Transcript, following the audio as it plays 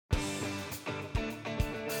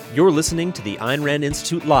You're listening to the Ayn Rand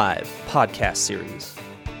Institute Live podcast series,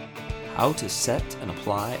 How to Set and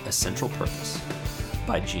Apply a Central Purpose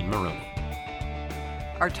by Jean Maroney.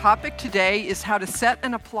 Our topic today is how to set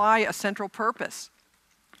and apply a central purpose.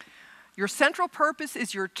 Your central purpose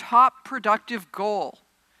is your top productive goal.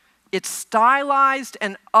 It's stylized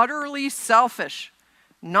and utterly selfish,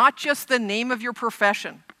 not just the name of your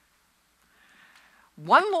profession.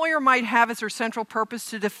 One lawyer might have as her central purpose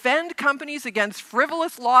to defend companies against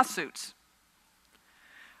frivolous lawsuits.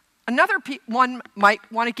 Another one might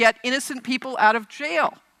want to get innocent people out of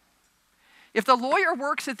jail. If the lawyer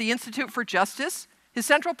works at the Institute for Justice, his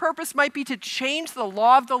central purpose might be to change the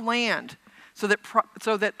law of the land so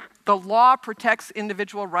that the law protects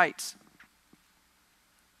individual rights.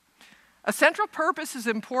 A central purpose is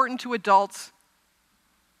important to adults,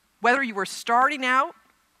 whether you are starting out,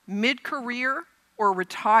 mid-career, or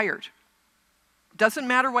retired. Doesn't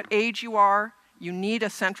matter what age you are, you need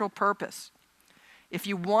a central purpose. If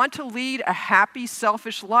you want to lead a happy,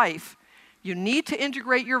 selfish life, you need to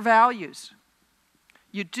integrate your values.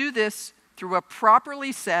 You do this through a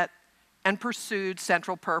properly set and pursued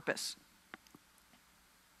central purpose.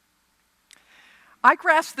 I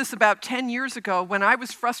grasped this about 10 years ago when I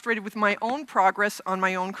was frustrated with my own progress on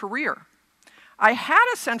my own career. I had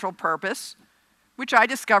a central purpose, which I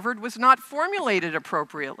discovered was not formulated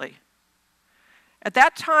appropriately. At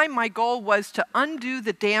that time, my goal was to undo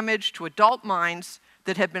the damage to adult minds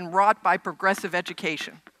that had been wrought by progressive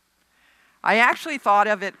education. I actually thought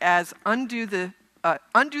of it as undo the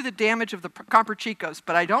damage of the Comper-Chicos,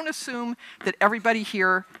 but I don't assume that everybody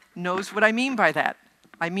here knows what I mean by that.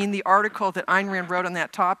 I mean the article that Ayn Rand wrote on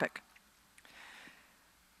that topic.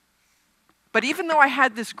 But even though I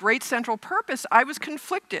had this great central purpose, I was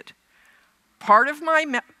conflicted. Part of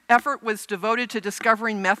my effort was devoted to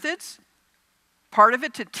discovering methods, part of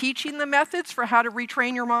it to teaching the methods for how to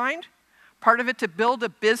retrain your mind, part of it to build a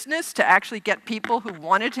business to actually get people who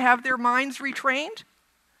wanted to have their minds retrained.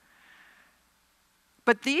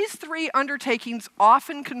 But these three undertakings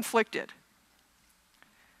often conflicted.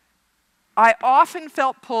 I often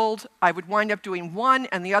felt pulled. I would wind up doing one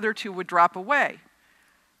and the other two would drop away.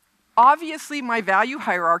 Obviously, my value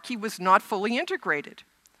hierarchy was not fully integrated.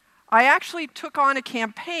 I actually took on a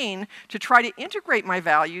campaign to try to integrate my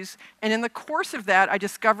values, and in the course of that, I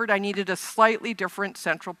discovered I needed a slightly different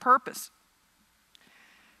central purpose.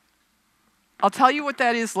 I'll tell you what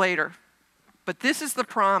that is later, but this is the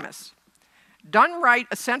promise. Done right,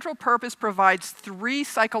 a central purpose provides three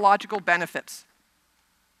psychological benefits.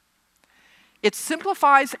 It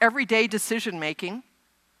simplifies everyday decision-making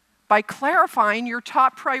by clarifying your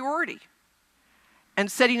top priority and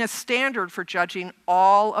setting a standard for judging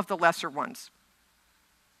all of the lesser ones.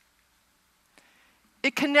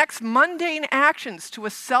 It connects mundane actions to a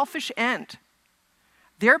selfish end,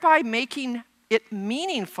 thereby making it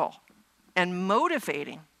meaningful and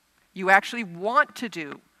motivating. You actually want to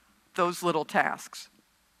do those little tasks.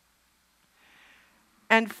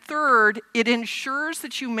 And third, it ensures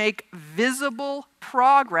that you make visible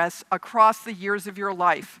progress across the years of your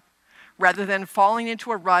life, rather than falling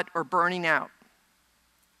into a rut or burning out.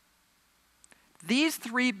 These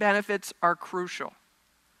three benefits are crucial.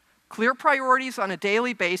 Clear priorities on a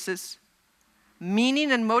daily basis,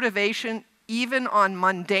 meaning and motivation even on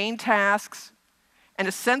mundane tasks, and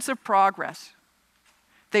a sense of progress.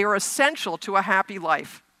 They are essential to a happy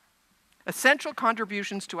life. Essential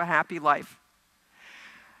contributions to a happy life.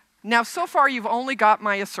 Now, so far you've only got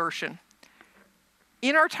my assertion.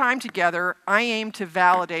 In our time together, I aim to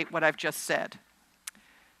validate what I've just said.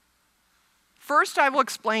 First, I will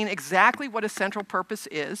explain exactly what a central purpose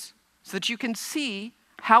is so that you can see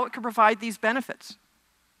how it can provide these benefits.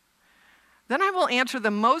 Then I will answer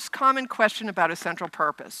the most common question about a central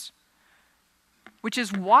purpose, which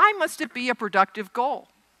is, why must it be a productive goal?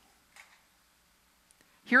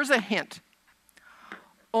 Here's a hint.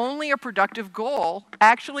 Only a productive goal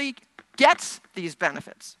actually gets these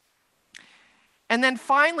benefits. And then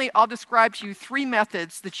finally, I'll describe to you three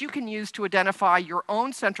methods that you can use to identify your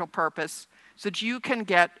own central purpose so that you can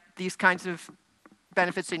get these kinds of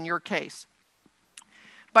benefits in your case.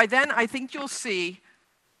 By then, I think you'll see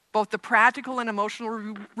both the practical and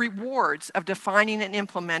emotional rewards of defining and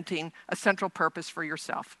implementing a central purpose for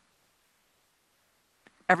yourself.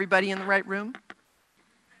 Everybody in the right room?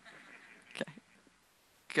 Okay,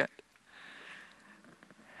 good.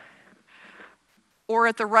 Or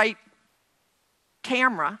at the right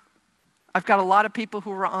camera. I've got a lot of people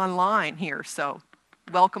who are online here, so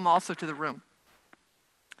welcome also to the room.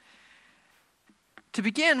 To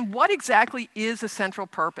begin, what exactly is a central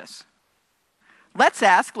purpose? Let's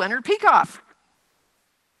ask Leonard Peikoff.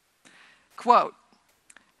 Quote,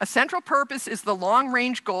 A central purpose is the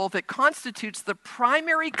long-range goal that constitutes the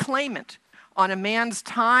primary claimant on a man's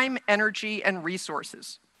time, energy, and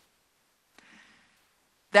resources.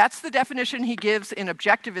 That's the definition he gives in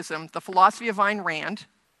Objectivism, the Philosophy of Ayn Rand,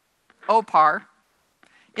 OPAR,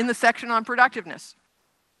 in the section on productiveness.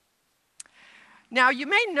 Now, you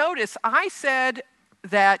may notice I said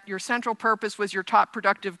that your central purpose was your top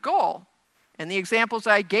productive goal, and the examples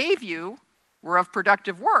I gave you were of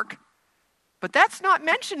productive work. But that's not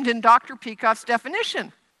mentioned in Dr. Peikoff's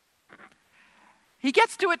definition. He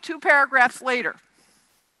gets to it 2 paragraphs later.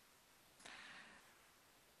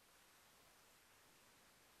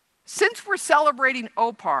 Since we're celebrating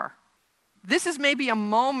OPAR, this is maybe a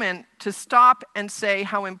moment to stop and say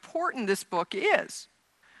how important this book is.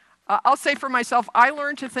 I'll say for myself, I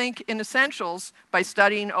learned to think in essentials by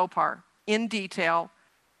studying OPAR in detail,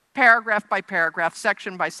 paragraph by paragraph,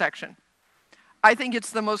 section by section. I think it's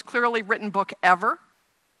the most clearly written book ever.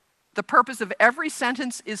 The purpose of every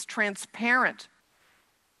sentence is transparent.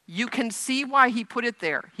 You can see why he put it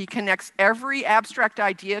there. He connects every abstract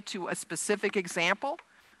idea to a specific example.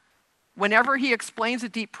 Whenever he explains a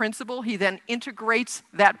deep principle, he then integrates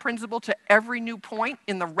that principle to every new point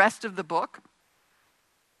in the rest of the book.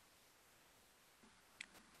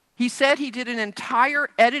 He said he did an entire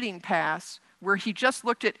editing pass where he just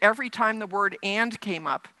looked at every time the word "and" came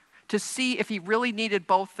up to see if he really needed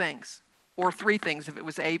both things, or 3 things if it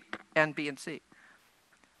was A and B and C.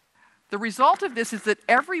 The result of this is that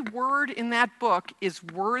every word in that book is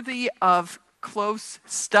worthy of close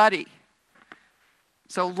study.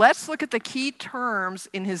 So let's look at the key terms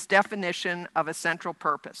in his definition of a central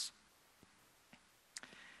purpose.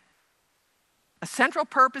 A central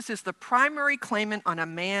purpose is the primary claimant on a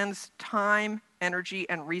man's time, energy,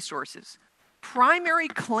 and resources. Primary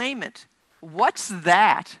claimant, what's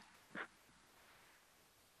that?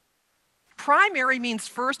 Primary means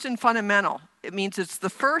first and fundamental. It means it's the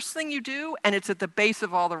first thing you do and it's at the base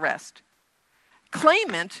of all the rest.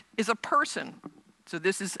 Claimant is a person, so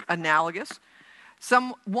this is analogous.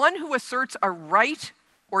 Someone who asserts a right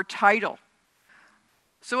or title.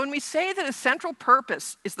 So when we say that a central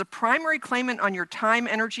purpose is the primary claimant on your time,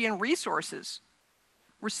 energy, and resources,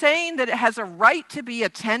 we're saying that it has a right to be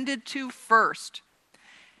attended to first.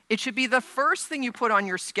 It should be the first thing you put on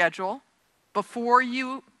your schedule before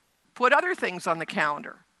you put other things on the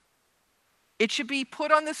calendar. It should be put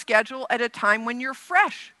on the schedule at a time when you're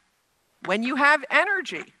fresh, when you have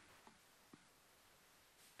energy.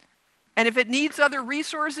 And if it needs other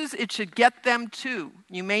resources, it should get them too.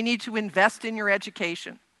 You may need to invest in your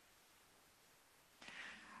education.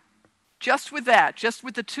 Just with that, just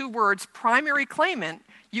with the 2 words, primary claimant,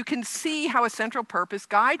 you can see how a central purpose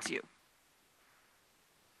guides you.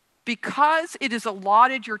 Because it is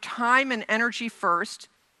allotted your time and energy first,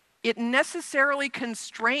 it necessarily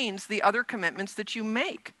constrains the other commitments that you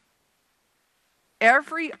make.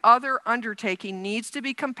 Every other undertaking needs to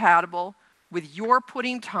be compatible with your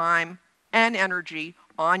putting time and energy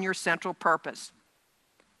on your central purpose.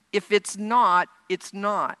 If it's not, it's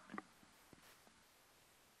not.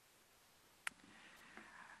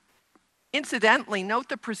 Incidentally, note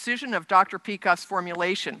the precision of Dr. Peikoff's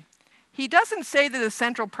formulation. He doesn't say that a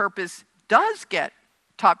central purpose does get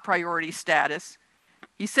top priority status.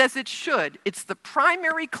 He says it should. It's the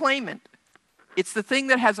primary claimant. It's the thing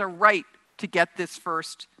that has a right to get this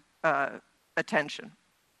first attention.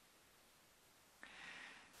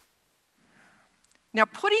 Now,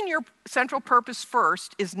 putting your central purpose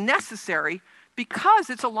first is necessary because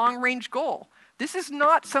it's a long-range goal. This is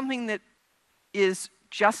not something that is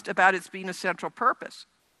just about its being a central purpose.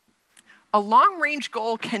 A long-range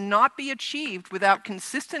goal cannot be achieved without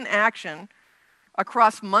consistent action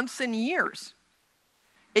across months and years.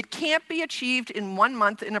 It can't be achieved in 1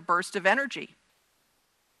 month in a burst of energy.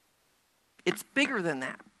 It's bigger than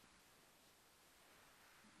that.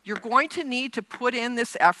 You're going to need to put in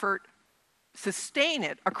this effort, sustain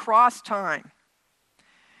it across time.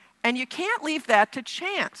 And you can't leave that to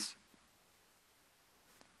chance.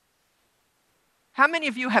 How many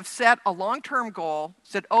of you have set a long-term goal,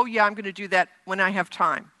 said, oh yeah, I'm going to do that when I have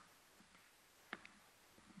time?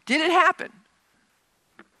 Did it happen?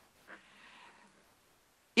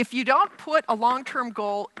 If you don't put a long-term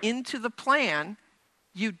goal into the plan,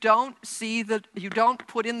 you don't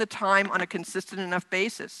put in the time on a consistent enough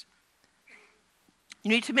basis. You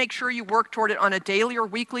need to make sure you work toward it on a daily or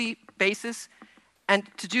weekly basis, and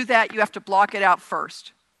to do that, you have to block it out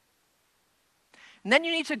first. And then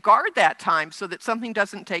you need to guard that time so that something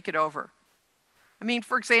doesn't take it over. I mean,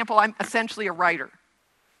 for example, I'm essentially a writer.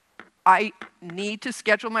 I need to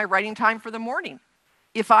schedule my writing time for the morning.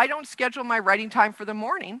 If I don't schedule my writing time for the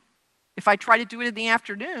morning, If I try to do it in the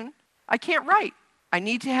afternoon, I can't write. I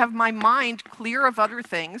need to have my mind clear of other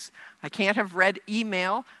things. I can't have read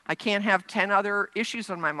email. I can't have 10 other issues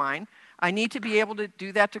on my mind. I need to be able to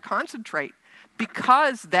do that to concentrate.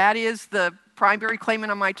 Because that is the primary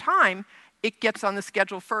claimant on my time, it gets on the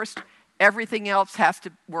schedule first. Everything else has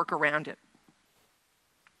to work around it.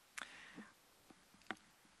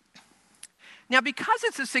 Now, because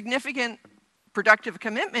it's a significant productive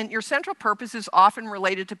commitment, your central purpose is often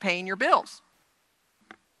related to paying your bills.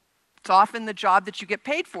 It's often the job that you get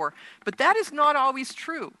paid for, but that is not always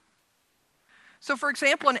true. So, for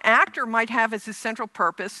example, an actor might have as his central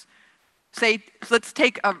purpose, say, let's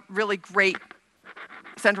take a really great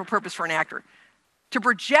central purpose for an actor, to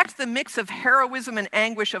project the mix of heroism and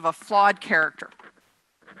anguish of a flawed character.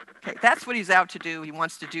 Okay, that's what he's out to do. He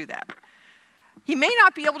wants to do that. He may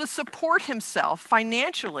not be able to support himself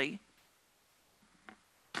financially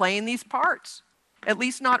playing these parts, at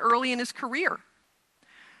least not early in his career.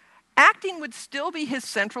 Acting would still be his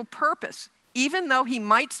central purpose, even though he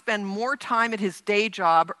might spend more time at his day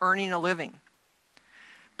job earning a living.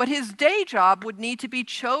 But his day job would need to be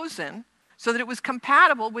chosen so that it was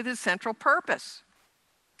compatible with his central purpose.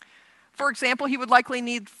 For example, he would likely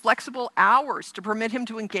need flexible hours to permit him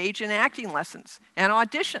to engage in acting lessons and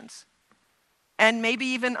auditions, and maybe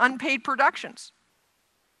even unpaid productions.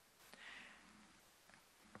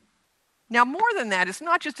 Now, more than that, it's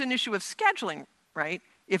not just an issue of scheduling, right?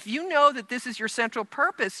 If you know that this is your central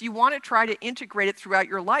purpose, you want to try to integrate it throughout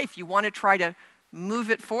your life. You want to try to move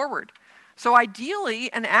it forward. So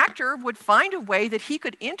ideally, an actor would find a way that he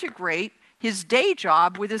could integrate his day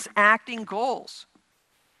job with his acting goals.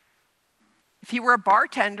 If he were a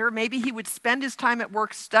bartender, maybe he would spend his time at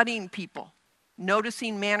work studying people,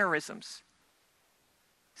 noticing mannerisms,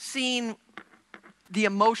 seeing the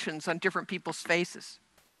emotions on different people's faces.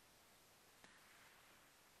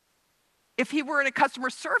 If he were in a customer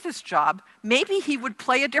service job, maybe he would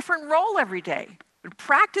play a different role every day, would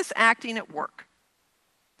practice acting at work.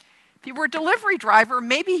 If he were a delivery driver,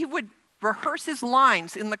 maybe he would rehearse his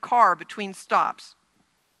lines in the car between stops.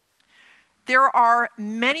 There are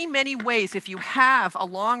many, many ways, if you have a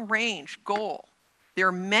long-range goal, there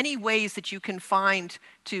are many ways that you can find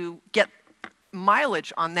to get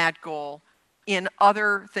mileage on that goal in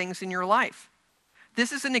other things in your life.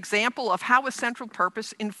 This is an example of how a central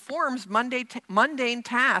purpose informs mundane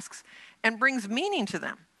tasks and brings meaning to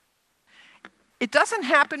them. It doesn't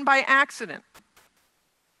happen by accident.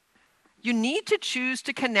 You need to choose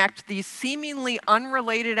to connect these seemingly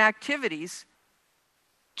unrelated activities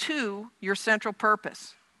to your central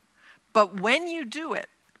purpose. But when you do it,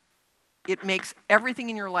 it makes everything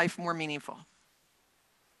in your life more meaningful.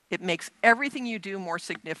 It makes everything you do more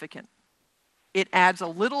significant. It adds a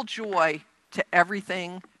little joy to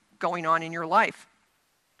everything going on in your life.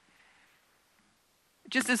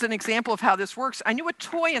 Just as an example of how this works, I knew a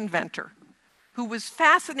toy inventor who was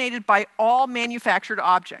fascinated by all manufactured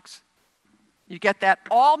objects. You get that?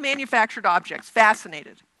 All manufactured objects,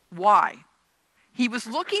 fascinated. Why? He was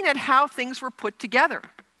looking at how things were put together.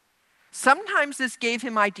 Sometimes this gave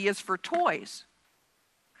him ideas for toys.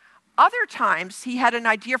 Other times he had an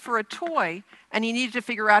idea for a toy and he needed to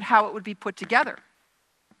figure out how it would be put together.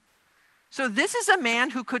 So this is a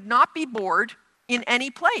man who could not be bored in any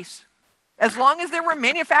place, as long as there were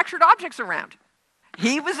manufactured objects around.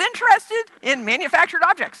 He was interested in manufactured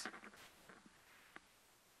objects.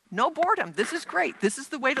 No boredom. This is great. This is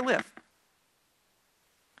the way to live.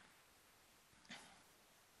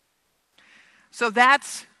 So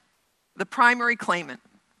that's the primary claimant.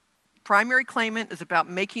 Primary claimant is about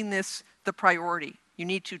making this the priority. You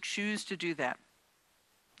need to choose to do that.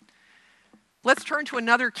 Let's turn to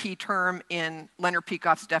another key term in Leonard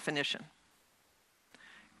Peikoff's definition.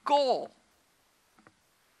 Goal.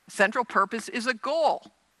 Central purpose is a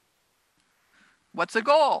goal. What's a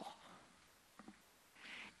goal?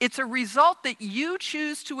 It's a result that you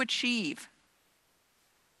choose to achieve.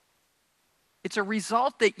 It's a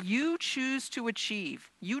result that you choose to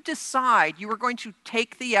achieve. You decide you are going to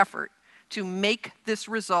take the effort to make this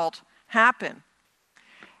result happen.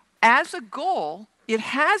 As a goal, it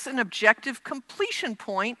has an objective completion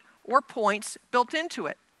point or points built into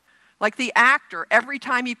it. Like the actor, every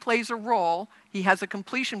time he plays a role, he has a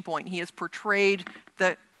completion point. He has portrayed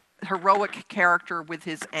the heroic character with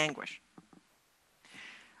his anguish.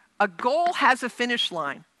 A goal has a finish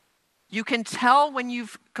line. You can tell when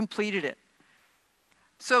you've completed it.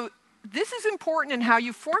 So this is important in how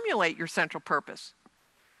you formulate your central purpose.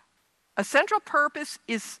 A central purpose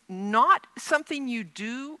is not something you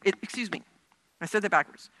do, I said that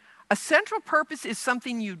backwards. A central purpose is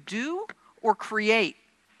something you do or create.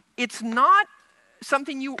 It's not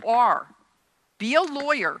something you are. Be a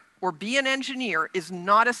lawyer or be an engineer is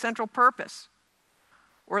not a central purpose.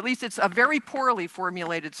 Or at least it's a very poorly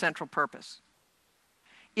formulated central purpose.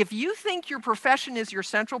 If you think your profession is your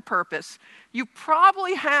central purpose, you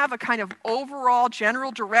probably have a kind of overall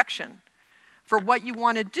general direction for what you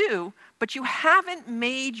want to do, but you haven't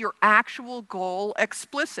made your actual goal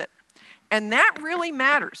explicit. And that really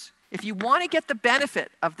matters. If you want to get the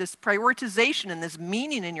benefit of this prioritization and this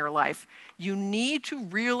meaning in your life, you need to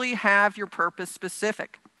really have your purpose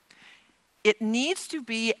specific. It needs to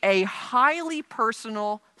be a highly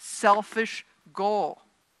personal, selfish goal.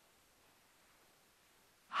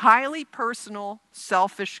 Highly personal,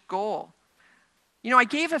 selfish goal. You know, I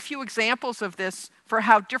gave a few examples of this for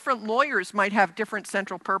how different lawyers might have different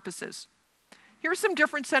central purposes. Here are some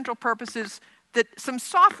different central purposes that some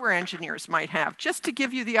software engineers might have, just to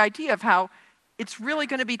give you the idea of how it's really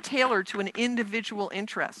going to be tailored to an individual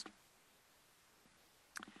interest.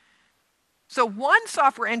 So one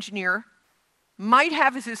software engineer might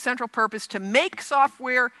have as his central purpose to make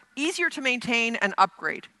software easier to maintain and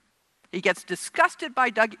upgrade. He gets disgusted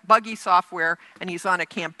by buggy software, and he's on a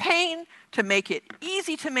campaign to make it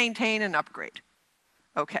easy to maintain and upgrade.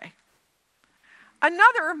 Okay.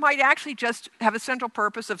 Another might actually just have a central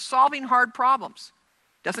purpose of solving hard problems.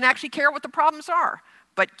 Doesn't actually care what the problems are,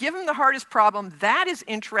 but give him the hardest problem. That is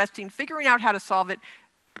interesting, figuring out how to solve it,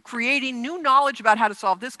 creating new knowledge about how to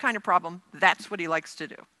solve this kind of problem. That's what he likes to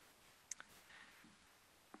do.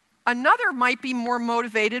 Another might be more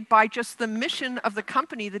motivated by just the mission of the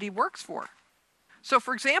company that he works for. So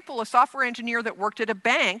for example, a software engineer that worked at a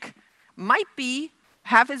bank might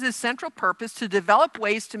have as his central purpose to develop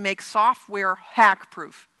ways to make software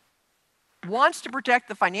hack-proof. Wants to protect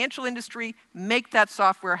the financial industry, make that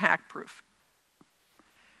software hack-proof.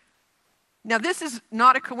 Now this is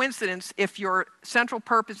not a coincidence if your central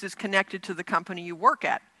purpose is connected to the company you work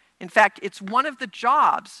at. In fact, it's one of the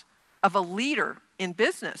jobs of a leader in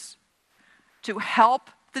business to help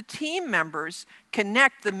the team members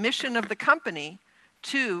connect the mission of the company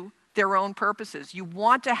to their own purposes. You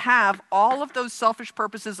want to have all of those selfish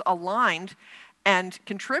purposes aligned and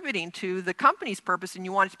contributing to the company's purpose, and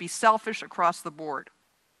you want it to be selfish across the board.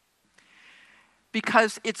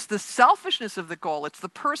 Because it's the selfishness of the goal, it's the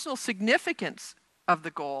personal significance of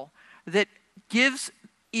the goal that gives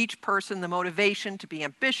each person the motivation to be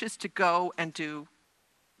ambitious, to go and do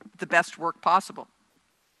the best work possible.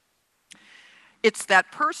 It's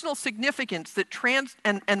that personal significance that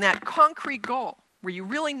and that concrete goal where you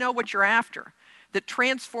really know what you're after that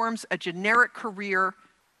transforms a generic career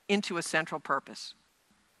into a central purpose.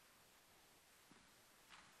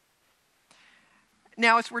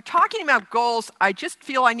 Now, as we're talking about goals, I just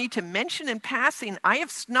feel I need to mention in passing, I have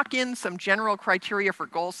snuck in some general criteria for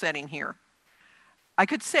goal setting here. I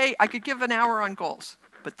could give an hour on goals,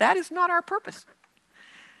 but that is not our purpose.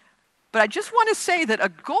 But I just want to say that a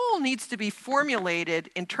goal needs to be formulated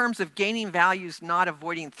in terms of gaining values, not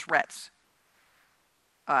avoiding threats.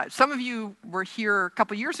 Some of you were here a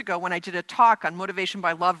couple years ago when I did a talk on motivation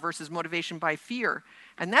by love versus motivation by fear,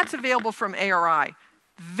 and that's available from ARI.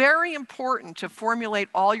 Very important to formulate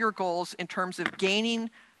all your goals in terms of gaining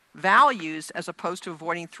values as opposed to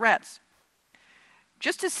avoiding threats.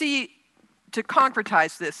 Just to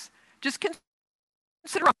concretize this, just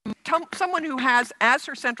consider someone who has as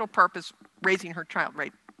her central purpose raising her child,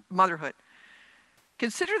 right? Motherhood.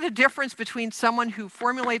 Consider the difference between someone who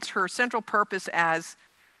formulates her central purpose as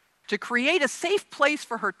to create a safe place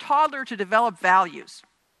for her toddler to develop values,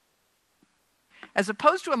 as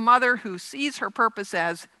opposed to a mother who sees her purpose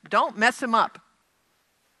as, don't mess him up.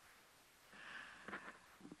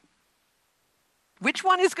 Which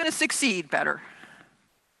one is going to succeed better?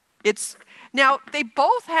 Now, they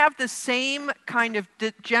both have the same kind of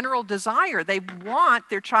general desire. They want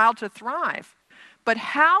their child to thrive. But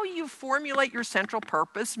how you formulate your central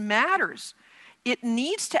purpose matters. It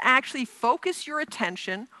needs to actually focus your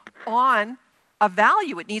attention on a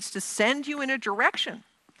value. It needs to send you in a direction.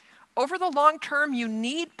 Over the long term, you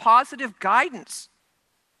need positive guidance.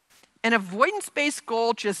 An avoidance-based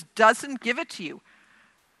goal just doesn't give it to you.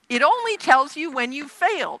 It only tells you when you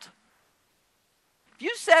failed. If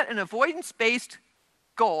you set an avoidance-based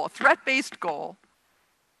goal, a threat-based goal,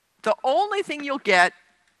 the only thing you'll get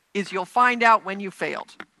is you'll find out when you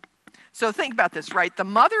failed. So think about this, right? The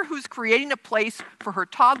mother who's creating a place for her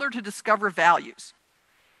toddler to discover values.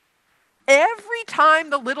 Every time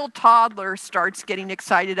the little toddler starts getting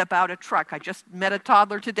excited about a truck, I just met a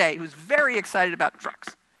toddler today who's very excited about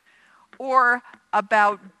trucks, or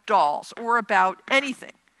about dolls, or about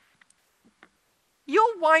anything,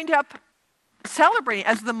 you'll wind up celebrating.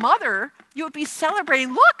 As the mother, you would be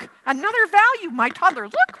celebrating, look, another value, my toddler,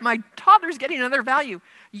 look, my toddler's getting another value.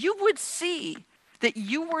 You would see that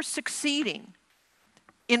you were succeeding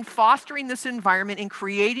in fostering this environment, in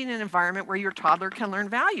creating an environment where your toddler can learn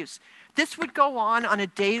values. This would go on a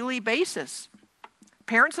daily basis.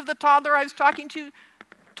 Parents of the toddler I was talking to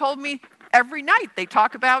told me every night they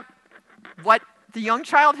talk about what the young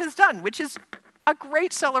child has done, which is a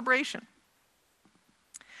great celebration.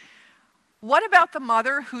 What about the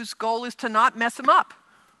mother whose goal is to not mess them up?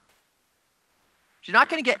 She's not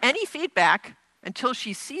going to get any feedback until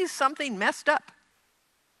she sees something messed up.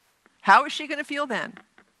 How is she going to feel then?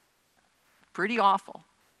 Pretty awful.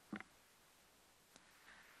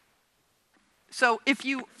 So if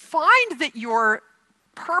you find that your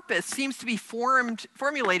purpose seems to be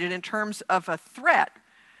formulated in terms of a threat,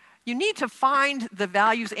 you need to find the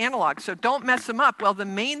values analog. So don't mess them up. Well, the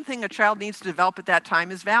main thing a child needs to develop at that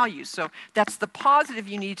time is values. So that's the positive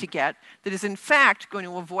you need to get that is in fact going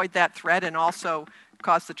to avoid that threat and also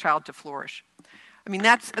cause the child to flourish. I mean,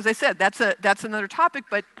 that's, as I said, that's another topic,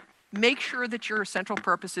 but make sure that your central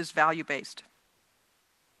purpose is value-based.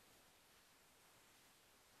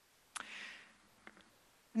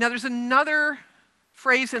 Now, there's another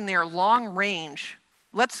phrase in there, long range.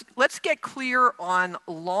 Let's get clear on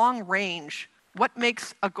long range. What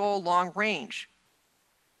makes a goal long range?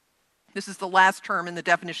 This is the last term in the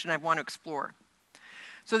definition I want to explore.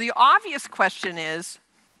 So the obvious question is,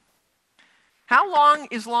 how long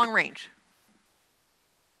is long range?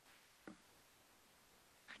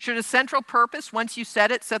 Should a central purpose, once you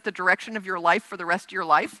set it, set the direction of your life for the rest of your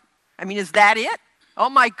life? I mean, is that it? Oh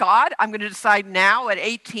my God, I'm going to decide now at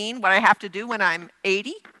 18 what I have to do when I'm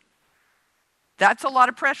 80? That's a lot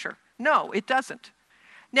of pressure. No, it doesn't.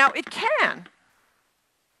 Now, it can.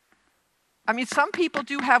 I mean, some people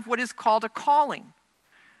do have what is called a calling.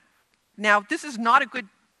 Now, this is not a good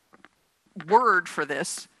word for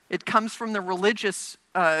this. It comes from the religious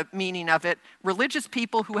meaning of it. Religious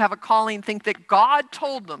people who have a calling think that God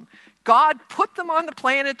told them. God put them on the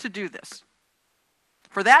planet to do this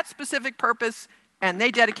for that specific purpose, and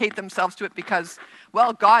they dedicate themselves to it because,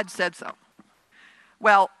 well, God said so.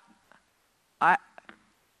 Well,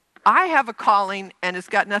 I have a calling, and it's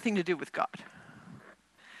got nothing to do with God.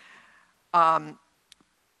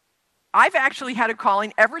 I've actually had a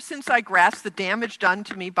calling ever since I grasped the damage done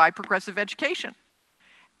to me by progressive education.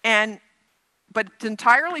 But it's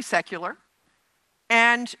entirely secular,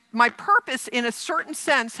 and my purpose, in a certain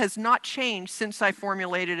sense, has not changed since I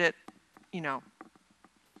formulated it,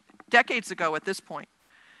 decades ago at this point.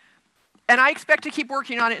 And I expect to keep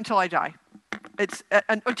working on it until I die.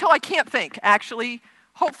 Until I can't think, actually.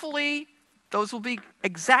 Hopefully, those will be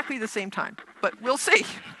exactly the same time, but we'll see.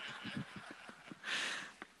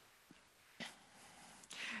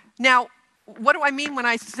 Now, what do I mean when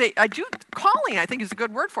I say, calling, I think is a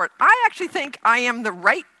good word for it. I actually think I am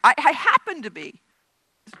I happen to be,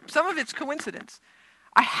 some of it's coincidence.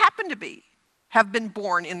 I happen to have been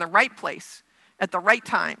born in the right place, at the right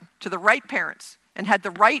time, to the right parents, and had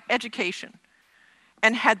the right education,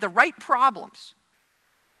 and had the right problems,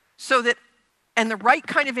 and the right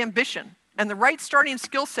kind of ambition, and the right starting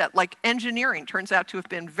skill set, like engineering, turns out to have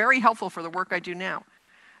been very helpful for the work I do now.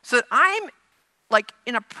 So that I'm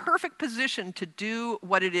in a perfect position to do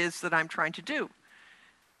what it is that I'm trying to do.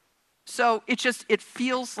 So it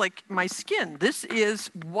feels like my skin. This is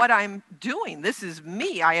what I'm doing. This is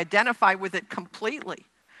me. I identify with it completely.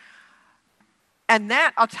 And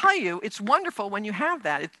that, I'll tell you, it's wonderful when you have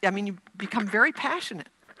that. You become very passionate,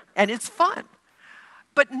 and it's fun.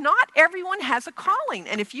 But not everyone has a calling.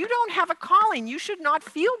 And if you don't have a calling, you should not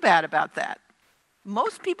feel bad about that.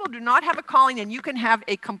 Most people do not have a calling, and you can have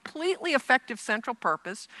a completely effective central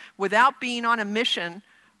purpose without being on a mission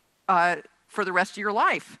for the rest of your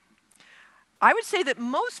life. I would say that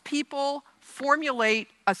most people formulate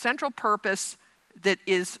a central purpose that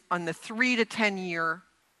is on the 3 to 10 year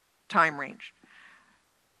time range.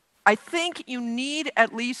 I think you need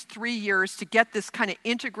at least 3 years to get this kind of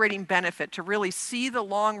integrating benefit, to really see the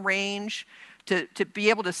long range, to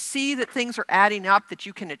be able to see that things are adding up, that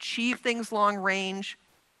you can achieve things long range.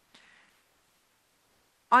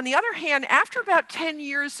 On the other hand, after about 10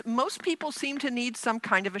 years, most people seem to need some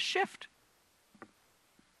kind of a shift.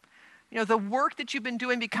 The work that you've been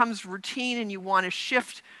doing becomes routine and you want to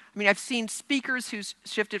shift. I've seen speakers who's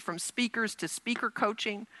shifted from speakers to speaker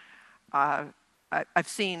coaching. I've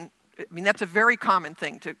seen, that's a very common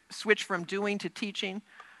thing, to switch from doing to teaching.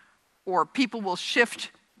 Or people will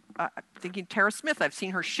shift, thinking Tara Smith, I've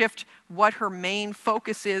seen her shift what her main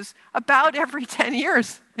focus is about every 10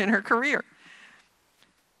 years in her career.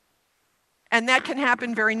 And that can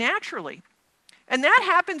happen very naturally. And that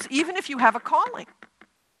happens even if you have a calling.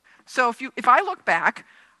 So if I look back,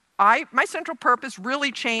 my central purpose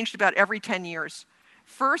really changed about every 10 years.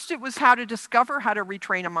 First, it was how to discover how to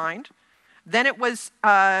retrain a mind. Then it was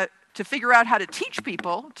to figure out how to teach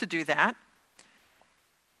people to do that.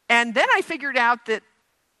 And then I figured out that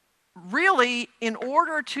really, in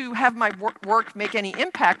order to have my work make any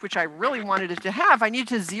impact, which I really wanted it to have, I needed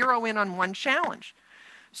to zero in on one challenge.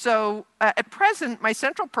 So at present, my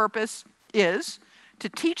central purpose is to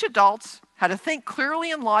teach adults how to think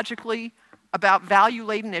clearly and logically about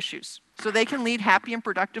value-laden issues so they can lead happy and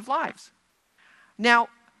productive lives. Now,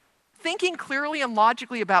 thinking clearly and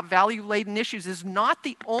logically about value-laden issues is not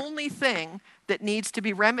the only thing that needs to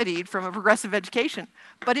be remedied from a progressive education,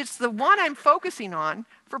 but it's the one I'm focusing on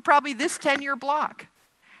for probably this 10-year block.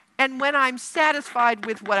 And when I'm satisfied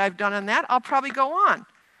with what I've done on that, I'll probably go on.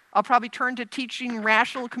 I'll probably turn to teaching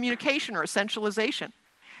rational communication or essentialization,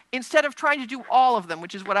 instead of trying to do all of them,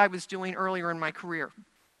 which is what I was doing earlier in my career.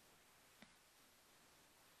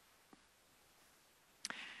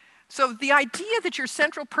 So the idea that your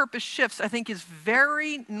central purpose shifts, I think, is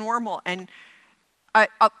very normal. And a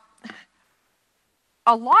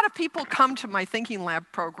lot of people come to my Thinking Lab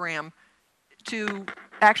program to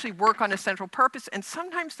actually work on a central purpose, and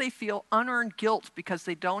sometimes they feel unearned guilt because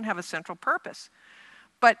they don't have a central purpose.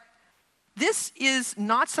 But this is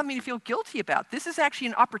not something to feel guilty about. This is actually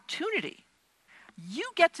an opportunity. You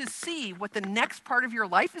get to see what the next part of your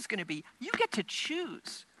life is going to be. You get to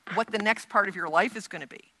choose what the next part of your life is going to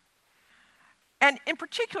be. And in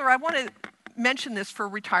particular, I want to mention this for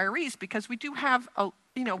retirees because we do have,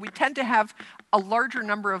 we tend to have a larger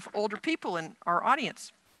number of older people in our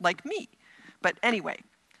audience, like me. But anyway,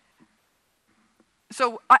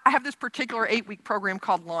 so I have this particular 8-week program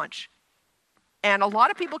called Launch. And a lot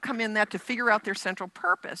of people come in that to figure out their central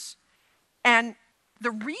purpose. And the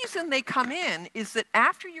reason they come in is that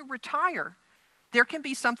after you retire, there can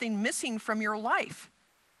be something missing from your life.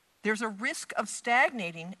 There's a risk of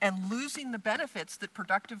stagnating and losing the benefits that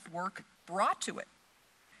productive work brought to it.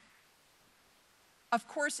 Of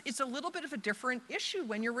course, it's a little bit of a different issue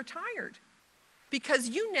when you're retired because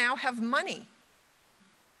you now have money.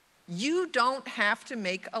 You don't have to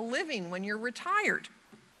make a living when you're retired.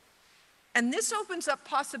 And this opens up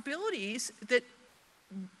possibilities that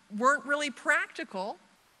weren't really practical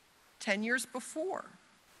 10 years before.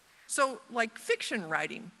 So like fiction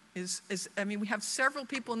writing we have several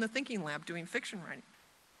people in the Thinking Lab doing fiction writing.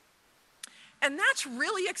 And that's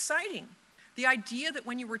really exciting. The idea that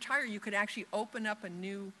when you retire, you could actually open up a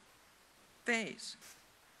new phase.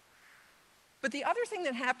 But the other thing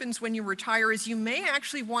that happens when you retire is you may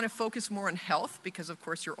actually want to focus more on health because, of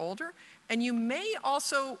course, you're older. And you may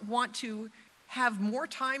also want to have more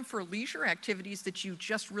time for leisure activities that you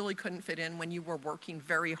just really couldn't fit in when you were working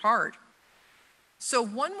very hard. So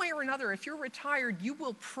one way or another, if you're retired, you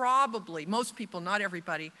will probably, most people, not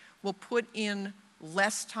everybody, will put in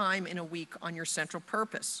less time in a week on your central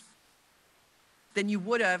purpose than you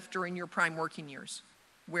would have during your prime working years,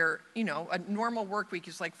 where, a normal work week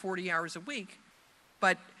is like 40 hours a week.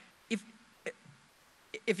 But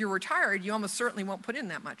if you're retired, you almost certainly won't put in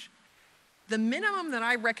that much. The minimum that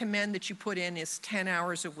I recommend that you put in is 10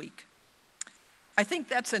 hours a week. I think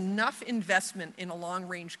that's enough investment in a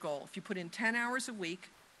long-range goal. If you put in 10 hours a week,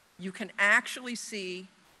 you can actually see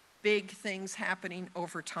big things happening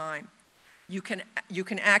over time. You can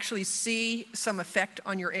actually see some effect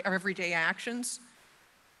on your everyday actions.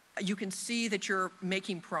 You can see that you're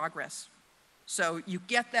making progress. So you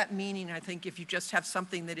get that meaning, I think, if you just have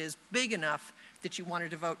something that is big enough that you want to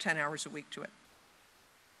devote 10 hours a week to it.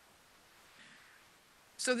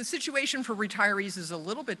 So the situation for retirees is a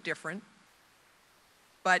little bit different,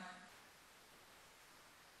 but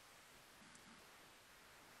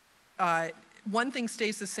one thing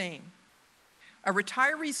stays the same. A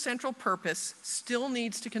retiree's central purpose still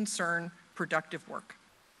needs to concern productive work.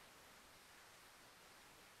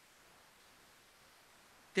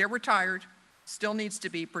 They're retired, still needs to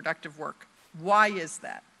be productive work. Why is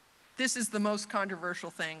that? This is the most controversial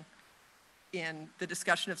thing in the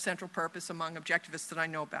discussion of central purpose among objectivists that I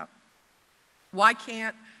know about. Why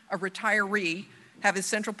can't a retiree have his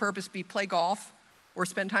central purpose be play golf or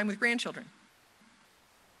spend time with grandchildren?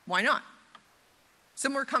 Why not?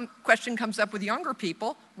 Similar question comes up with younger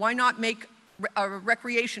people. Why not make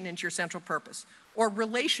recreation into your central purpose, or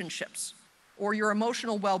relationships, or your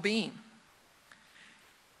emotional well-being?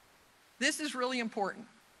 This is really important.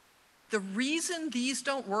 The reason these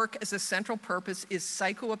don't work as a central purpose is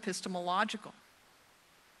psychoepistemological.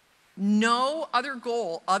 No other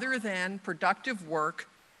goal other than productive work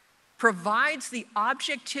provides the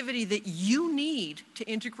objectivity that you need to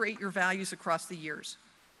integrate your values across the years.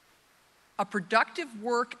 A productive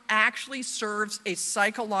work actually serves a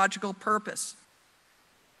psychological purpose.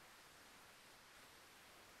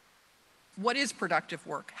 What is productive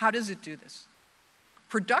work? How does it do this?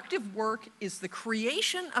 Productive work is the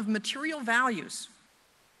creation of material values.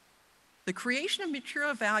 The creation of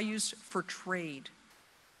material values for trade.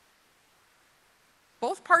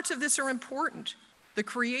 Both parts of this are important. The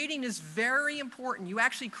creating is very important. You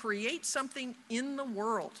actually create something in the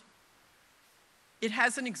world. It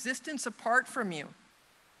has an existence apart from you.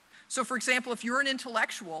 So for example, if you're an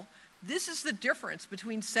intellectual, this is the difference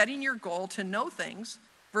between setting your goal to know things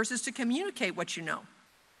versus to communicate what you know.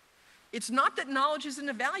 It's not that knowledge isn't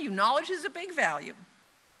a value. Knowledge is a big value.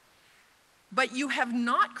 But you have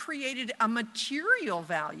not created a material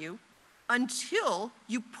value until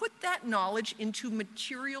you put that knowledge into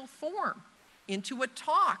material form, into a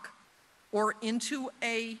talk, or into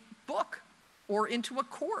a book, or into a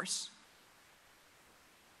course.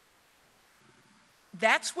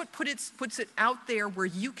 That's what puts it out there where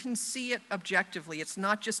you can see it objectively. It's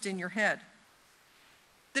not just in your head.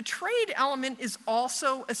 The trade element is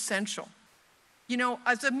also essential. You know,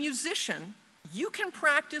 as a musician, you can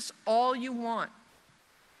practice all you want,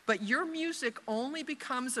 but your music only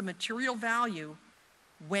becomes a material value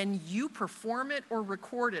when you perform it or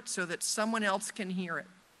record it so that someone else can hear it.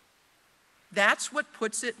 That's what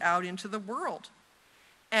puts it out into the world.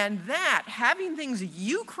 And that, having things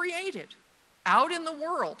you created out in the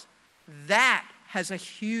world, that has a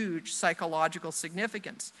huge psychological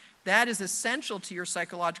significance. That is essential to your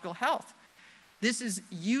psychological health. This is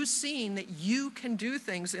you seeing that you can do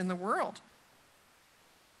things in the world.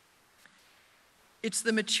 It's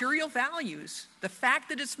the material values, the fact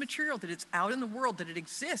that it's material, that it's out in the world, that it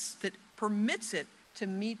exists, that permits it to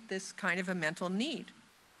meet this kind of a mental need.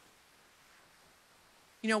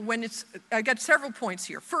 You know, I got several points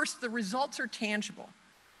here. First, the results are tangible.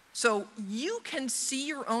 So you can see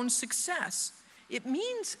your own success. It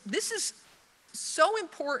means this is so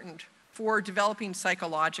important for developing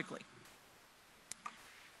psychologically.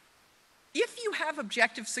 If you have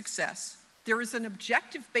objective success, there is an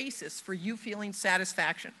objective basis for you feeling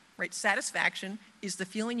satisfaction, right? Satisfaction is the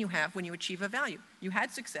feeling you have when you achieve a value. You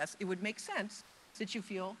had success, it would make sense that you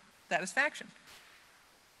feel satisfaction.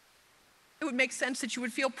 It would make sense that you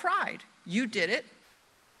would feel pride. You did it.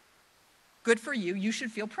 Good for you, you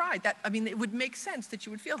should feel pride. It would make sense that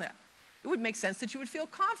you would feel that. It would make sense that you would feel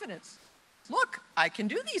confidence. Look, I can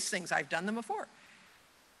do these things, I've done them before.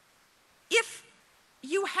 If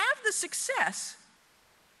you have the success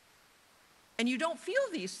and you don't feel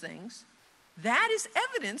these things, that is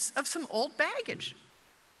evidence of some old baggage.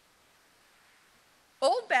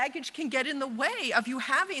 Old baggage can get in the way of you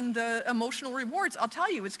having the emotional rewards. I'll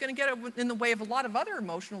tell you, it's going to get in the way of a lot of other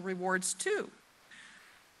emotional rewards too.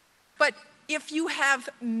 But if you have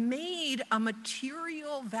made a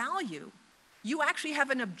material value, you actually have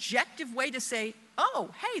an objective way to say, oh,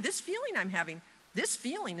 hey, this feeling I'm having, this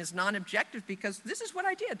feeling is non-objective because this is what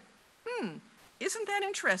I did. Isn't that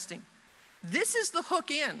interesting? This is the hook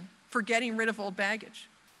in for getting rid of old baggage,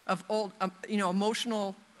 of old,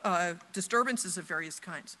 emotional disturbances of various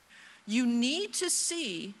kinds. You need to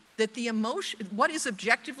see that the emotion, what is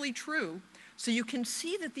objectively true, so you can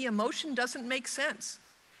see that the emotion doesn't make sense.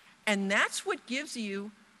 And that's what gives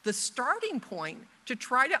you the starting point to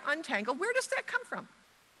try to untangle, where does that come from?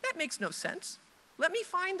 That makes no sense. Let me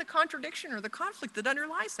find the contradiction or the conflict that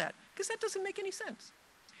underlies that, because that doesn't make any sense.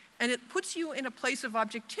 And it puts you in a place of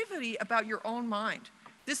objectivity about your own mind.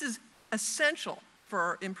 This is essential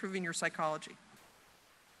for improving your psychology.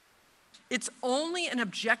 It's only an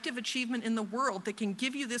objective achievement in the world that can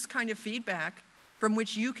give you this kind of feedback from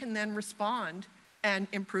which you can then respond and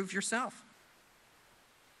improve yourself.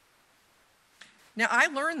 Now, I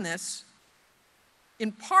learned this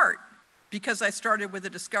in part because I started with a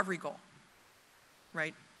discovery goal,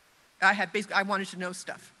 right? I wanted to know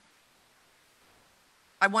stuff.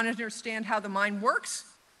 I wanted to understand how the mind works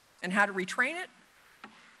and how to retrain it.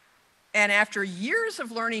 And after years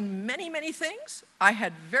of learning many, many things, I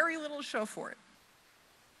had very little to show for it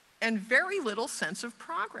and very little sense of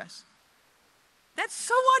progress. That's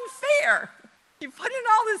so unfair. You put in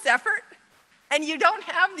all this effort and you don't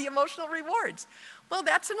have the emotional rewards. Well,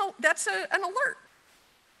 that's an alert.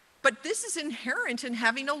 But this is inherent in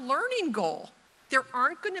having a learning goal. There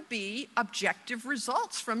aren't going to be objective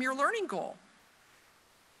results from your learning goal.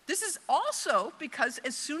 This is also because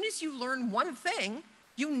as soon as you learn one thing,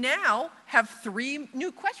 you now have 3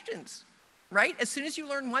 new questions, right? As soon as you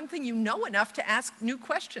learn one thing, you know enough to ask new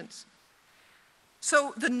questions.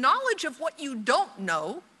 So the knowledge of what you don't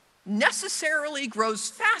know necessarily grows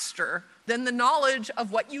faster than the knowledge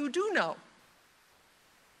of what you do know.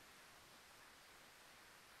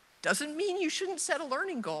 Doesn't mean you shouldn't set a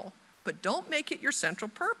learning goal, but don't make it your central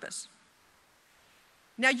purpose.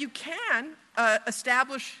 Now you can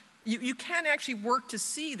you can actually work to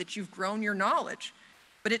see that you've grown your knowledge,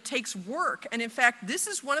 but it takes work. And in fact, this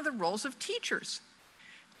is one of the roles of teachers.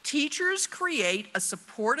 Teachers create a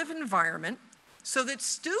supportive environment so that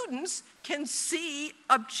students can see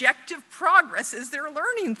objective progress as they're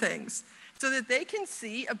learning things, so that they can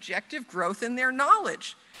see objective growth in their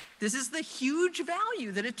knowledge. This is the huge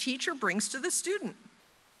value that a teacher brings to the student.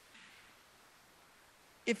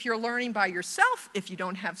 If you're learning by yourself, if you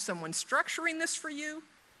don't have someone structuring this for you,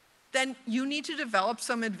 then you need to develop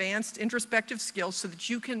some advanced introspective skills so that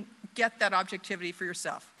you can get that objectivity for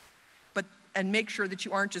yourself, and make sure that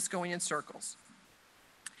you aren't just going in circles.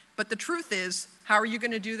 But the truth is, how are you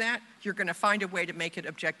going to do that? You're going to find a way to make it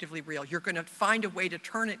objectively real. You're going to find a way to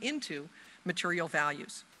turn it into material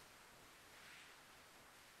values.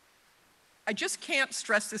 I just can't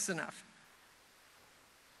stress this enough.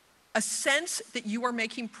 A sense that you are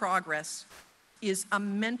making progress is a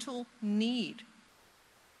mental need.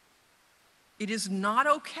 It is not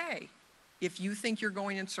okay if you think you're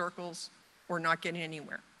going in circles or not getting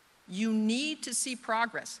anywhere. You need to see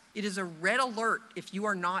progress. It is a red alert if you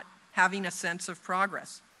are not having a sense of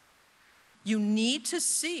progress. You need to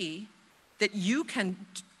see that you can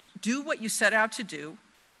do what you set out to do,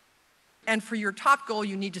 and for your top goal,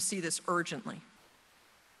 you need to see this urgently.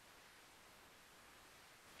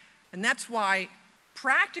 And that's why,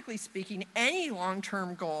 practically speaking, any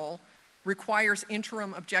long-term goal requires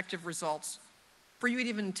interim objective results for you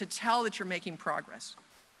even to tell that you're making progress.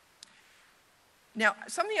 Now,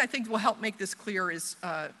 something I think will help make this clear is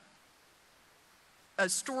a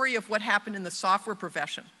story of what happened in the software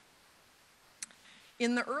profession.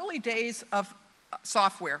 In the early days of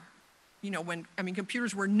software,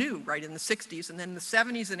 computers were new, right, in the 60s, and then in the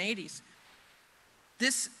 70s and 80s,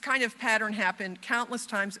 this kind of pattern happened countless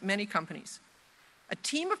times at many companies. A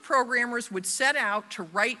team of programmers would set out to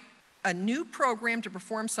write a new program to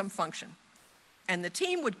perform some function. And the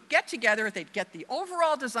team would get together, they'd get the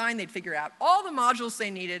overall design, they'd figure out all the modules they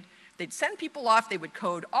needed, they'd send people off, they would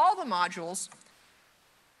code all the modules.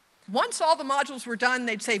 Once all the modules were done,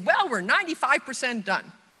 they'd say, well, we're 95%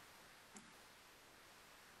 done.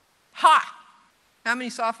 Ha! How many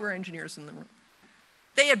software engineers in the room?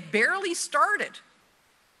 They had barely started.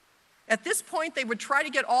 At this point, they would try to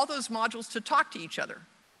get all those modules to talk to each other.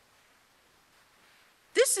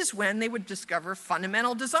 This is when they would discover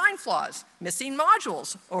fundamental design flaws, missing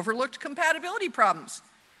modules, overlooked compatibility problems.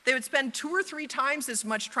 They would spend 2 or 3 times as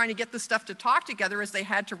much trying to get the stuff to talk together as they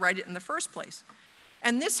had to write it in the first place.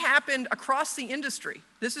 And this happened across the industry.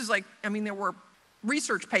 This is there were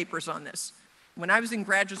research papers on this. When I was in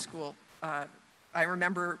graduate school, I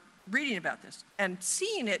remember reading about this and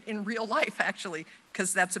seeing it in real life, actually,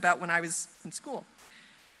 because that's about when I was in school.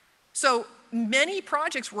 So many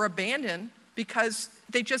projects were abandoned because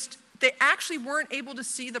they actually weren't able to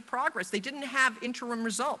see the progress. They didn't have interim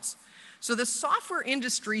results. So the software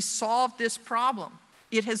industry solved this problem.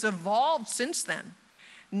 It has evolved since then.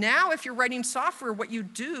 Now, if you're writing software, what you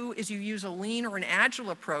do is you use a lean or an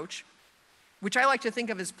agile approach, which I like to think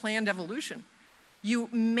of as planned evolution. You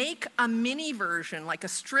make a mini version, like a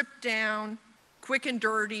stripped down, quick and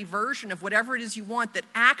dirty version of whatever it is you want that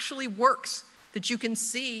actually works, that you can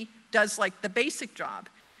see does like the basic job.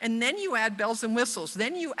 And then you add bells and whistles.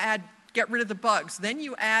 Then you get rid of the bugs. Then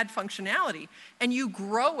you add functionality, and you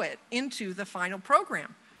grow it into the final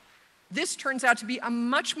program. This turns out to be a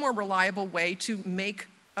much more reliable way to make,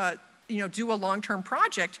 do a long-term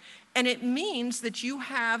project, and it means that you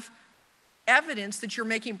have evidence that you're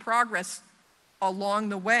making progress along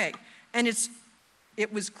the way. And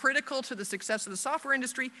it was critical to the success of the software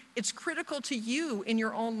industry. It's critical to you in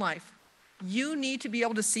your own life. You need to be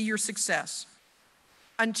able to see your success.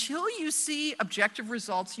 Until you see objective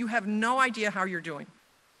results, you have no idea how you're doing.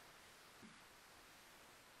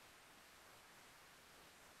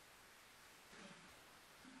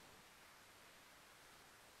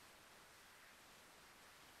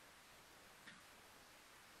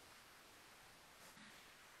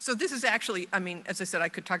 So this is actually, as I said, I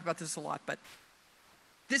could talk about this a lot, but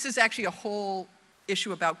this is actually a whole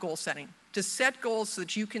issue about goal setting. To set goals so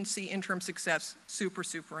that you can see interim success, super,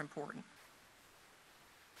 super important.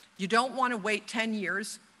 You don't want to wait 10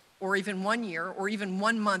 years or even 1 year or even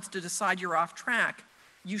 1 month to decide you're off track.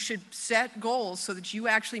 You should set goals so that you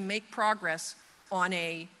actually make progress on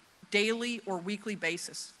a daily or weekly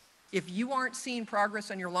basis. If you aren't seeing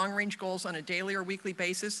progress on your long-range goals on a daily or weekly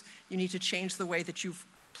basis, you need to change the way that you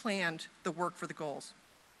planned the work for the goals.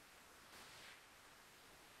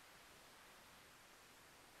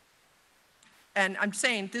 And I'm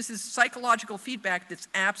saying this is psychological feedback that's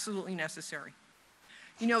absolutely necessary.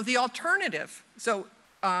 You know, the alternative, so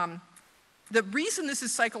the reason this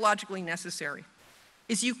is psychologically necessary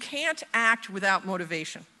is you can't act without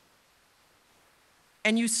motivation.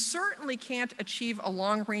 And you certainly can't achieve a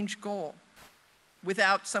long-range goal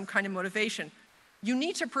without some kind of motivation. You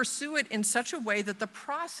need to pursue it in such a way that the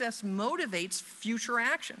process motivates future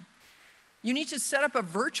action. You need to set up a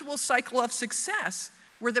virtuous cycle of success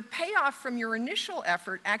where the payoff from your initial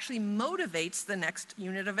effort actually motivates the next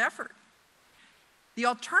unit of effort. The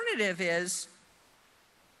alternative is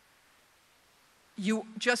you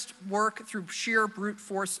just work through sheer brute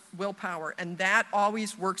force willpower, and that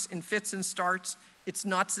always works in fits and starts. It's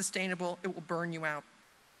not sustainable. It will burn you out.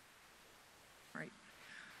 Right?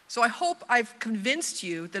 So I hope I've convinced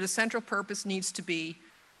you that a central purpose needs to be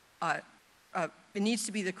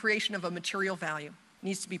the creation of a material value. It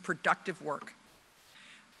needs to be productive work.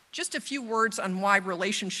 Just a few words on why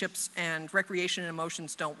relationships and recreation and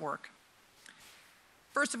emotions don't work.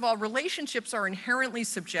 First of all, relationships are inherently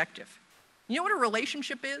subjective. You know what a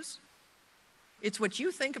relationship is? It's what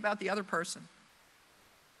you think about the other person.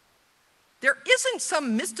 There isn't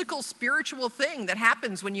some mystical spiritual thing that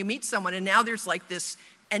happens when you meet someone and now there's like this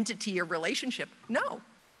entity or relationship. No,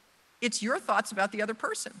 it's your thoughts about the other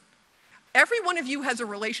person. Every one of you has a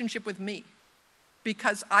relationship with me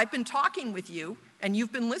because I've been talking with you and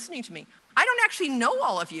you've been listening to me. I don't actually know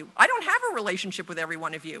all of you. I don't have a relationship with every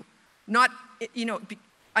one of you. I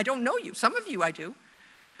don't know you. Some of you I do.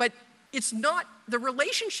 But it's not, the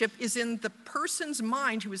relationship is in the person's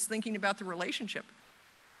mind who is thinking about the relationship.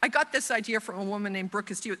 I got this idea from a woman named Brooke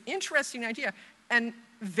Castillo. Interesting idea, and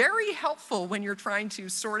very helpful when you're trying to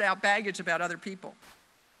sort out baggage about other people.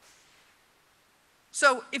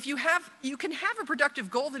 So if you can have a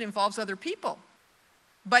productive goal that involves other people,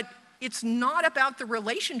 but it's not about the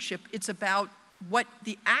relationship, it's about what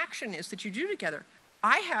the action is that you do together.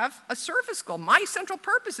 I have a service goal. My central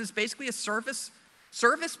purpose is basically a service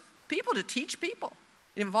people, to teach people.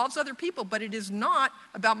 It involves other people, but it is not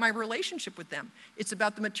about my relationship with them. It's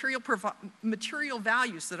about the material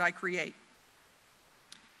values that I create.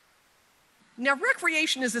 Now,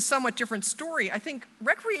 recreation is a somewhat different story. I think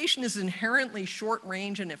recreation is inherently short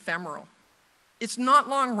range and ephemeral. It's not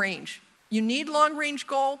long range. You need long range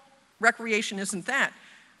goal. Recreation isn't that.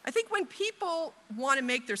 I think when people want to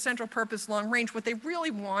make their central purpose long range, what they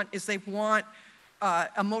really want is they want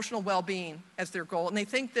emotional well-being as their goal, and they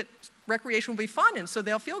think that recreation will be fun, and so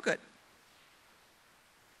they'll feel good.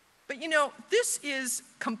 But you know, this is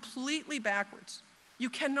completely backwards.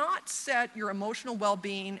 You cannot set your emotional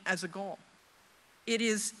well-being as a goal.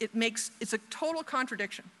 It's a total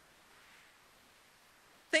contradiction.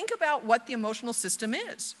 Think about what the emotional system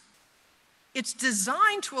is. It's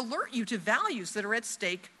designed to alert you to values that are at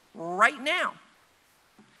stake right now,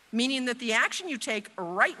 meaning that the action you take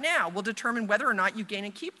right now will determine whether or not you gain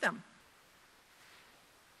and keep them.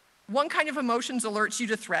 One kind of emotions alerts you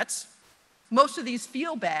to threats. Most of these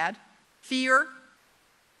feel bad. Fear,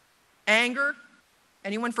 anger,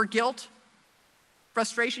 anyone for guilt,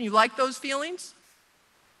 frustration, you like those feelings?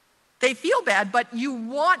 They feel bad, but you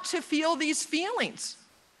want to feel these feelings.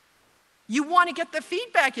 You want to get the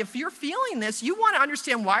feedback. If you're feeling this, you want to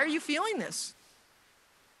understand, why are you feeling this?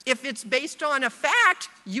 If it's based on a fact,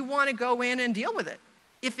 you want to go in and deal with it.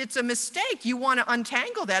 If it's a mistake, you want to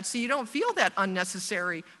untangle that so you don't feel that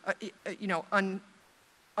unnecessary,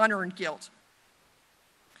 unearned guilt.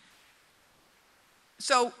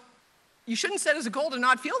 So you shouldn't set as a goal to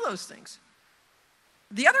not feel those things.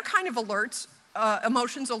 The other kind of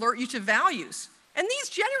emotions alert you to values. And these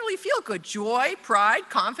generally feel good. Joy, pride,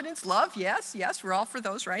 confidence, love, yes, we're all for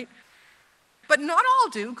those, right? But not all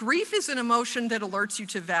do. Grief is an emotion that alerts you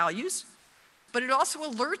to values, but it also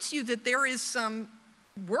alerts you that there is some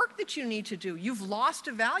work that you need to do. You've lost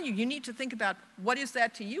a value. You need to think about, what is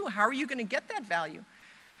that to you? How are you going to get that value?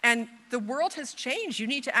 And the world has changed. You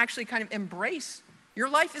need to actually kind of embrace, your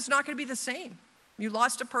life is not going to be the same. You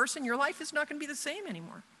lost a person, your life is not going to be the same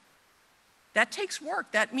anymore. That takes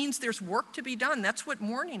work. That means there's work to be done. That's what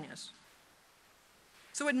mourning is.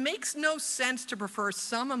 So it makes no sense to prefer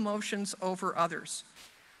some emotions over others.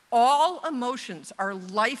 All emotions are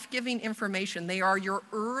life-giving information. They are your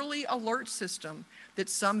early alert system that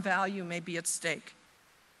some value may be at stake.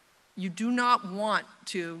 You do not want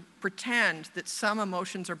to pretend that some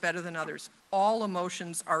emotions are better than others. All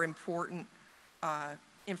emotions are important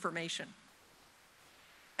information.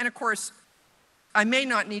 And of course, I may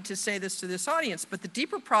not need to say this to this audience, but the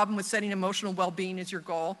deeper problem with setting emotional well-being as your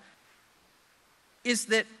goal is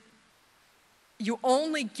that you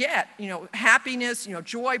only get, happiness,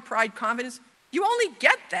 joy, pride, confidence. You only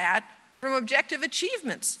get that from objective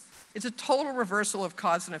achievements. It's a total reversal of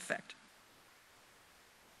cause and effect.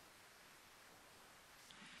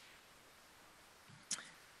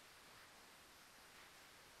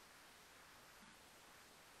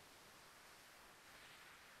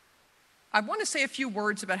 I want to say a few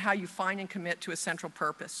words about how you find and commit to a central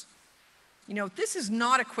purpose. This is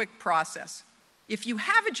not a quick process. If you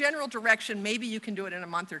have a general direction, maybe you can do it in a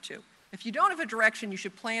month or two. If you don't have a direction, you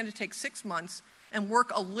should plan to take 6 months and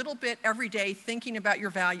work a little bit every day thinking about your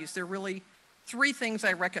values. There are really 3 things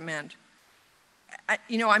I recommend.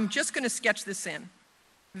 I'm just going to sketch this in.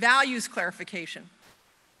 Values clarification.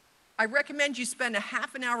 I recommend you spend a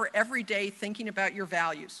half an hour every day thinking about your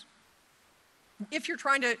values. If you're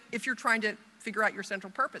trying to figure out your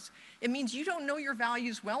central purpose, it means you don't know your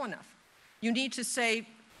values well enough. You need to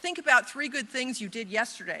think about 3 good things you did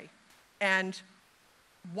yesterday, and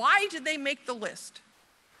why did they make the list?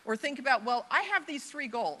 Or think about, well, I have these 3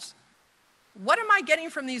 goals. What am I getting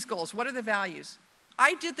from these goals? What are the values?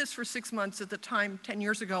 I did this for 6 months at the time, 10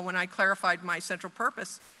 years ago, when I clarified my central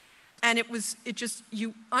purpose, and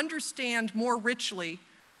you understand more richly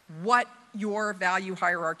what your value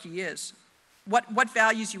hierarchy is. What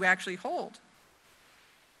values you actually hold.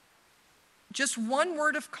 Just one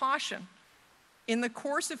word of caution. In the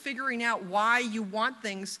course of figuring out why you want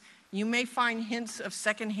things, you may find hints of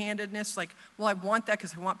second-handedness, like, well, I want that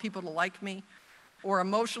because I want people to like me. Or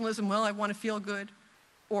emotionalism, well, I want to feel good.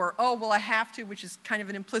 Or, oh, well, I have to, which is kind of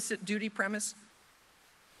an implicit duty premise.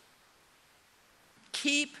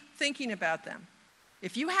 Keep thinking about them.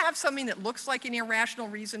 If you have something that looks like an irrational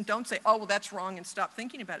reason, don't say, oh, well, that's wrong, and stop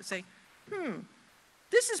thinking about it. Say,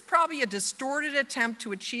 this is probably a distorted attempt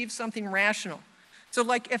to achieve something rational. So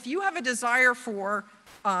like if you have a desire for,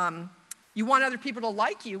 you want other people to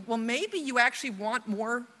like you, well, maybe you actually want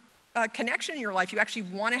more connection in your life. You actually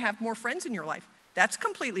want to have more friends in your life. That's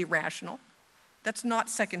completely rational. That's not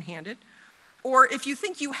second-handed. Or if you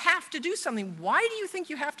think you have to do something, why do you think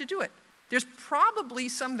you have to do it? There's probably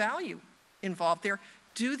some value involved there.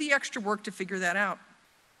 Do the extra work to figure that out.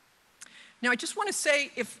 Now, I just want to say,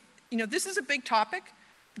 this is a big topic.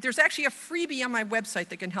 There's actually a freebie on my website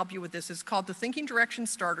that can help you with this. It's called the Thinking Directions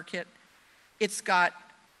Starter Kit. It's got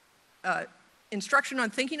instruction on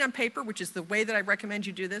thinking on paper, which is the way that I recommend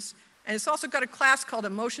you do this. And it's also got a class called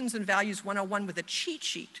Emotions and Values 101 with a cheat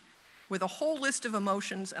sheet with a whole list of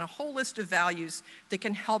emotions and a whole list of values that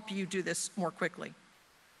can help you do this more quickly.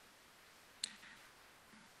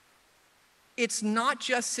 It's not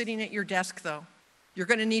just sitting at your desk, though. You're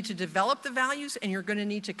going to need to develop the values, and you're going to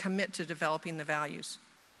need to commit to developing the values.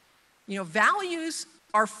 Values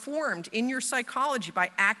are formed in your psychology by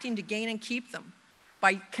acting to gain and keep them,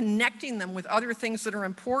 by connecting them with other things that are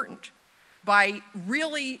important, by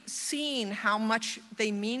really seeing how much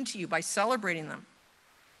they mean to you, by celebrating them.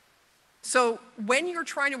 So when you're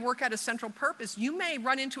trying to work out a central purpose, you may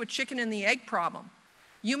run into a chicken and the egg problem.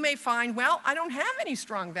 You may find, well, I don't have any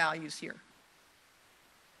strong values here.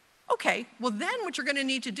 Okay, well then what you're going to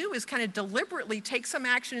need to do is kind of deliberately take some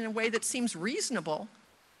action in a way that seems reasonable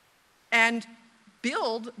and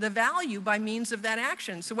build the value by means of that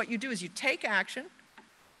action. So what you do is you take action,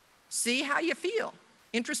 see how you feel,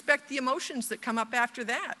 introspect the emotions that come up after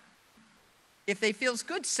that. If they feel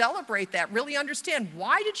good, celebrate that. Really understand,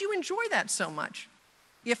 why did you enjoy that so much?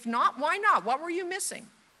 If not, why not? What were you missing?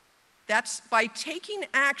 That's by taking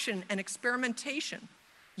action and experimentation,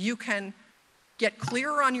 you can get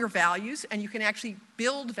clearer on your values, and you can actually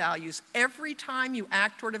build values. Every time you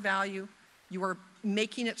act toward a value, you are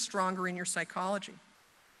making it stronger in your psychology.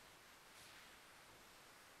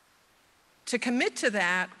 To commit to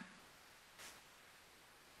that,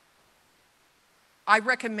 I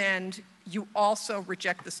recommend you also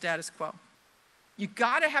reject the status quo. You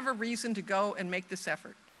got to have a reason to go and make this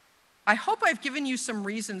effort. I hope I've given you some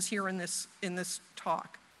reasons here in this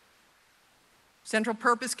talk. Central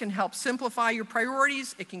purpose can help simplify your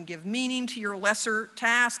priorities. It can give meaning to your lesser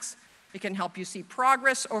tasks. It can help you see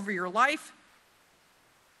progress over your life.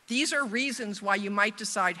 These are reasons why you might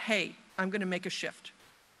decide, hey, I'm going to make a shift.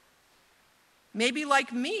 Maybe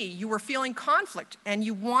like me, you were feeling conflict and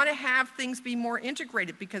you want to have things be more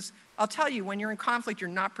integrated, because I'll tell you, when you're in conflict, you're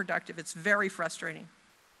not productive. It's very frustrating.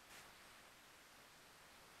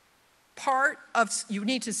 You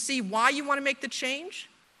need to see why you want to make the change,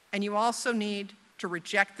 and you also need to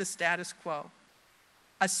reject the status quo.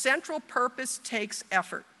 A central purpose takes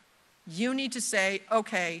effort. You need to say,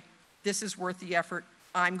 okay, this is worth the effort.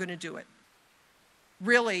 I'm going to do it.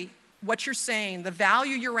 Really, what you're saying, the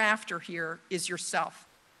value you're after here is yourself.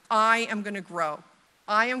 I am going to grow.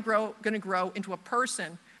 I am going to grow into a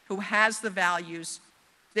person who has the values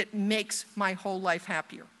that makes my whole life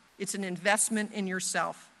happier. It's an investment in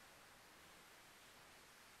yourself.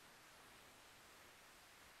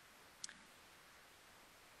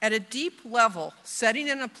 At a deep level, setting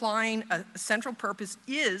and applying a central purpose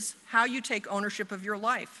is how you take ownership of your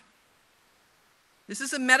life. This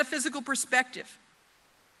is a metaphysical perspective.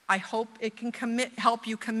 I hope it can help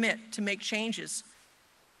you commit to make changes.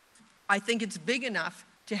 I think it's big enough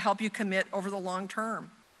to help you commit over the long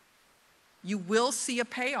term. You will see a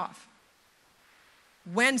payoff.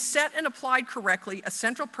 When set and applied correctly, a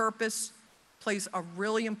central purpose plays a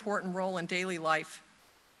really important role in daily life.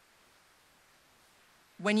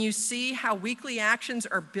 When you see how weekly actions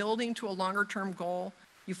are building to a longer-term goal,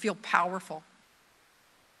 you feel powerful,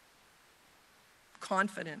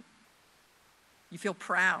 confident. You feel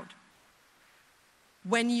proud.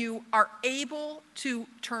 When you are able to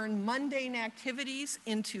turn mundane activities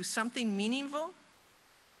into something meaningful,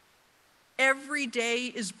 every day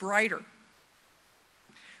is brighter.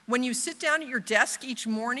 When you sit down at your desk each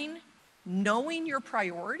morning, knowing your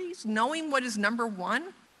priorities, knowing what is number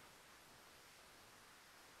one,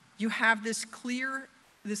 you have this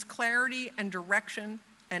clarity and direction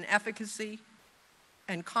and efficacy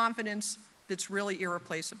and confidence that's really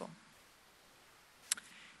irreplaceable.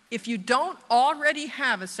 If you don't already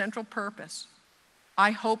have a central purpose,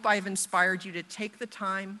 I hope I've inspired you to take the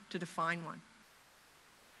time to define one.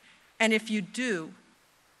 And if you do,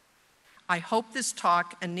 I hope this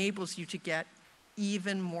talk enables you to get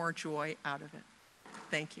even more joy out of it.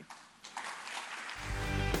 Thank you.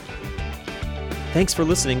 Thanks for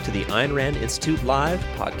listening to the Ayn Rand Institute Live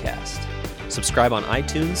podcast. Subscribe on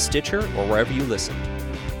iTunes, Stitcher, or wherever you listen.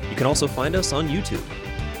 You can also find us on YouTube.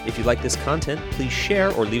 If you like this content, please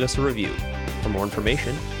share or leave us a review. For more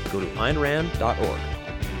information, go to aynrand.org.